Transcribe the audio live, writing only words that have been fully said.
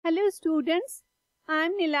Hello students, I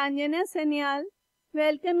am Nilanjana Sanyal.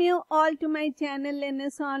 Welcome you all to my channel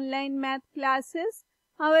Learners Online Math Classes.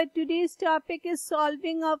 Our today's topic is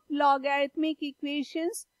solving of logarithmic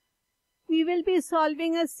equations. We will be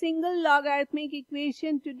solving a single logarithmic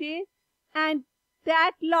equation today, and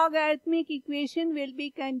that logarithmic equation will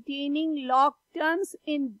be containing log terms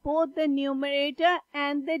in both the numerator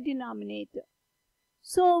and the denominator.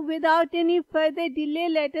 So without any further delay,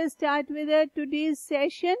 let us start with today's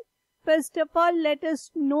session. First of all, let us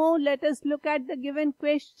look at the given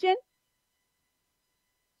question.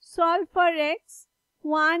 Solve for x,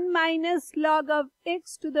 1 minus log of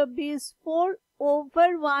x to the base 4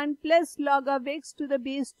 over 1 plus log of x to the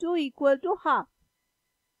base 2 equal to half.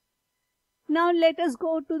 Now let us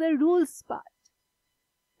go to the rules part.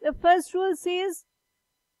 The first rule says,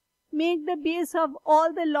 make the base of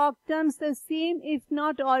all the log terms the same if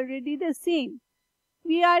not already the same.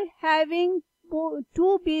 We are having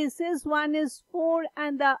two bases, one is 4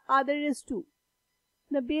 and the other is 2.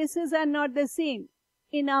 The bases are not the same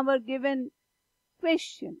in our given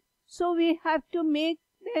question. So we have to make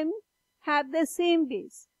them have the same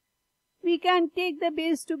base. We can take the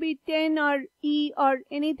base to be 10 or e or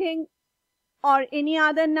anything or any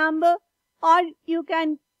other number, or you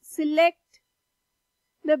can select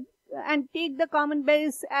and take the common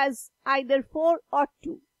base as either 4 or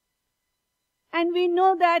 2. And we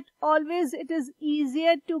know that always it is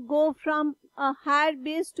easier to go from a higher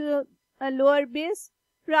base to a lower base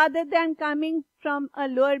rather than coming from a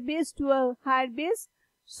lower base to a higher base.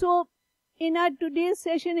 So in our today's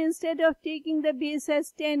session, instead of taking the base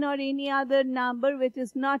as 10 or any other number which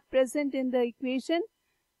is not present in the equation,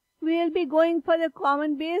 we will be going for the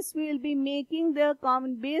common base. We will be making the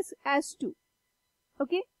common base as 2.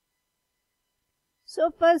 Okay. So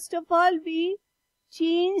first of all, we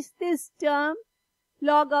change this term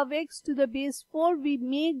log of x to the base 4. We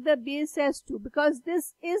make the base as 2 because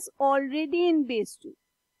this is already in base 2.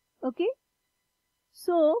 Okay.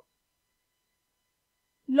 So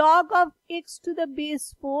log of x to the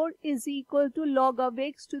base 4 is equal to log of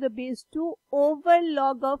x to the base 2 over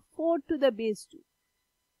log of 4 to the base 2.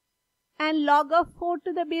 And log of 4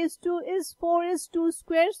 to the base 2 is 4 is 2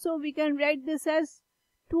 square. So we can write this as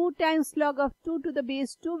 2 times log of 2 to the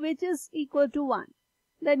base 2, which is equal to 1.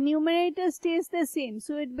 The numerator stays the same.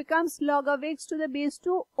 So it becomes log of x to the base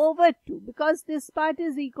 2 over 2 because this part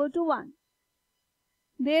is equal to 1.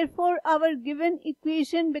 Therefore, our given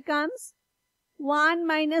equation becomes 1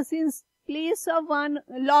 minus, in place of 1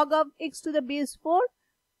 log of x to the base 4,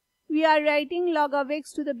 we are writing log of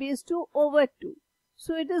x to the base 2 over 2.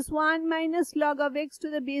 So it is 1 minus log of x to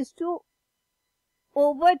the base 2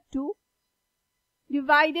 over 2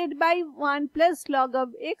 divided by 1 plus log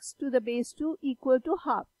of x to the base 2 equal to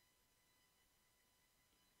half.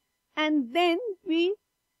 And then we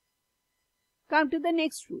come to the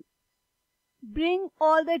next rule. Bring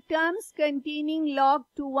all the terms containing log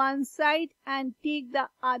to one side and take the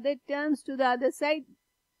other terms to the other side.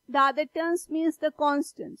 The other terms means the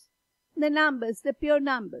constants, the numbers, the pure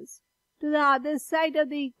numbers, to the other side of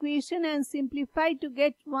the equation and simplify to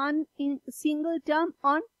get one single term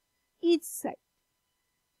on each side.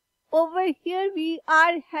 Over here we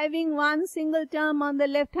are having one single term on the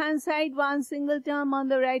left hand side, one single term on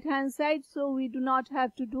the right hand side, so we do not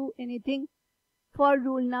have to do anything for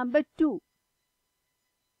rule number 2.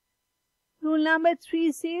 Rule number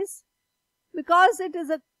 3 says, because it is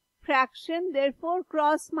a fraction, therefore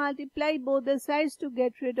cross multiply both the sides to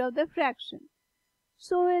get rid of the fraction.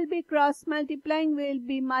 So we'll be cross multiplying, we'll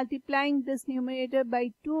be multiplying this numerator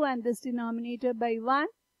by 2 and this denominator by 1.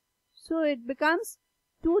 So it becomes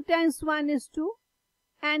 2 times 1 is 2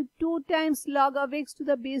 and 2 times log of x to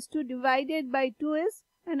the base 2 divided by 2 is,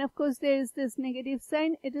 and of course there is this negative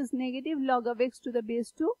sign, it is negative log of x to the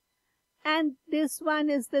base 2, and this one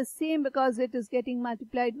is the same because it is getting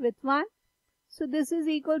multiplied with 1. So this is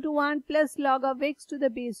equal to 1 plus log of x to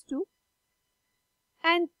the base 2.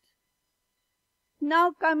 And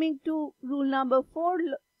now coming to rule number 4,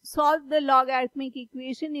 solve the logarithmic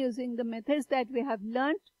equation using the methods that we have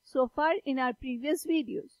learned so far in our previous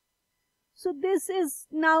videos. So this is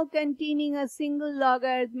now containing a single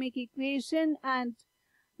logarithmic equation and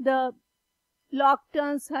the log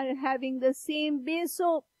terms are having the same base.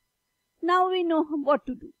 So now we know what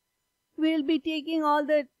to do. We'll be bringing all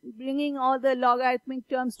the logarithmic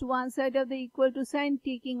terms to one side of the equal to sign,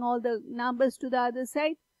 taking all the numbers to the other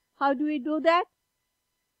side. How do we do that?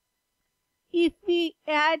 If we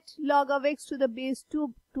add log of x to the base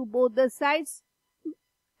 2 to both the sides,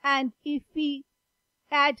 and if we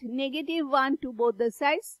add negative 1 to both the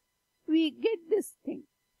sides, we get this thing,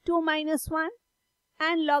 2 minus 1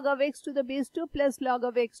 and log of x to the base 2 plus log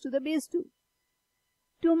of x to the base 2.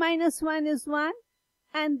 2 minus 1 is 1,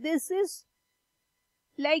 and this is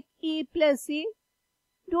like a plus a.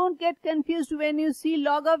 Don't get confused when you see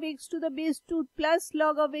log of x to the base 2 plus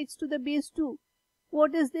log of x to the base 2.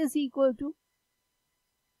 What is this equal to?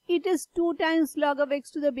 It is 2 times log of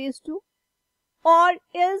x to the base 2. Or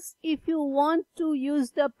else, if you want to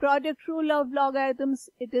use the product rule of logarithms,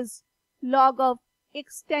 it is log of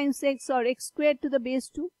x times x or x squared to the base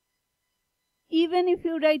 2. Even if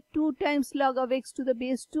you write 2 times log of x to the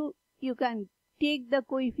base 2, you can take the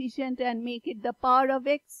coefficient and make it the power of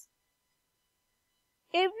x.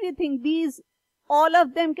 Everything, these, all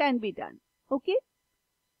of them can be done. Okay?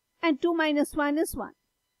 And 2 minus 1 is 1.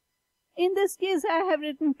 In this case, I have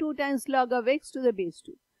written 2 times log of x to the base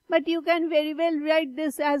 2. But you can very well write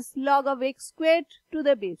this as log of x squared to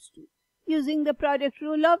the base 2 using the product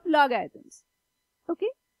rule of logarithms. Okay?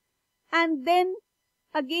 And then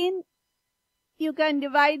again, you can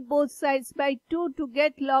divide both sides by 2 to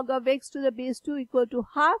get log of x to the base 2 equal to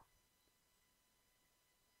half.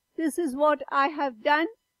 This is what I have done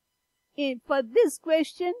for this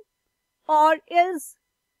question. Or else,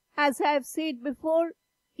 as I have said before,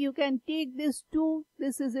 you can take this 2,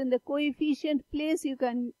 this is in the coefficient place, you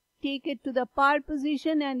can take it to the power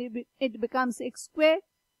position and it becomes x squared.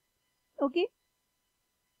 Okay?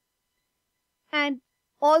 And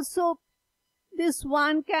also, this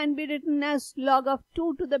 1 can be written as log of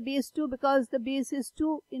 2 to the base 2 because the base is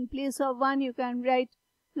 2. In place of 1, you can write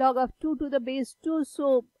log of 2 to the base 2.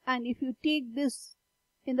 So, and if you take this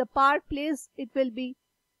in the power place, it will be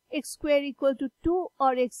x squared equal to 2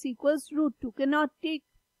 or x equals root 2. Cannot take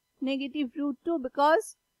negative root 2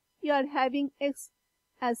 because you are having x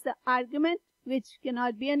as the argument, which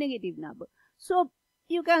cannot be a negative number. So,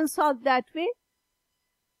 you can solve that way.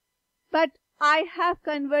 But I have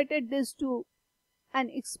converted this to an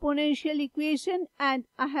exponential equation and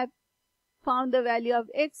I have found the value of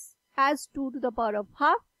x as 2 to the power of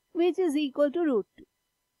half, which is equal to root 2.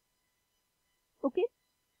 Okay?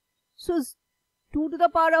 So, 2 to the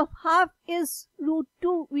power of half is root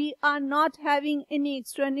 2. We are not having any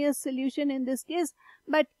extraneous solution in this case.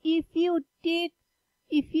 But if you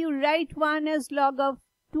write 1 as log of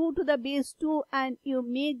 2 to the base 2 and you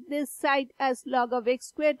make this side as log of x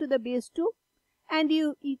squared to the base 2 and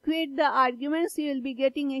you equate the arguments, you will be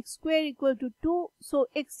getting x squared equal to 2. So,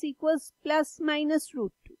 x equals plus minus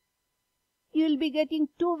root 2. You will be getting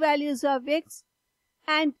 2 values of x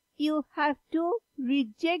and you have to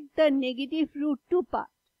reject the negative root 2 part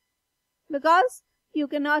because you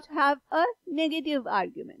cannot have a negative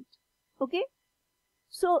argument. Okay?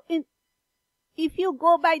 So, if you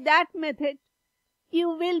go by that method, you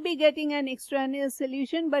will be getting an extraneous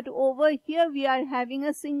solution, but over here we are having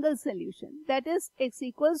a single solution, that is x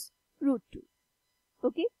equals root 2.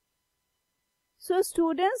 Okay? So,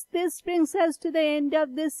 students, this brings us to the end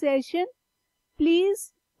of this session.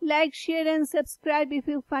 Please like, share and subscribe if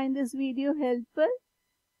you find this video helpful.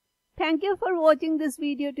 Thank you for watching this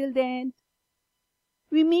video till the end.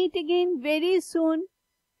 We meet again very soon.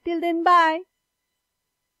 Till then, bye.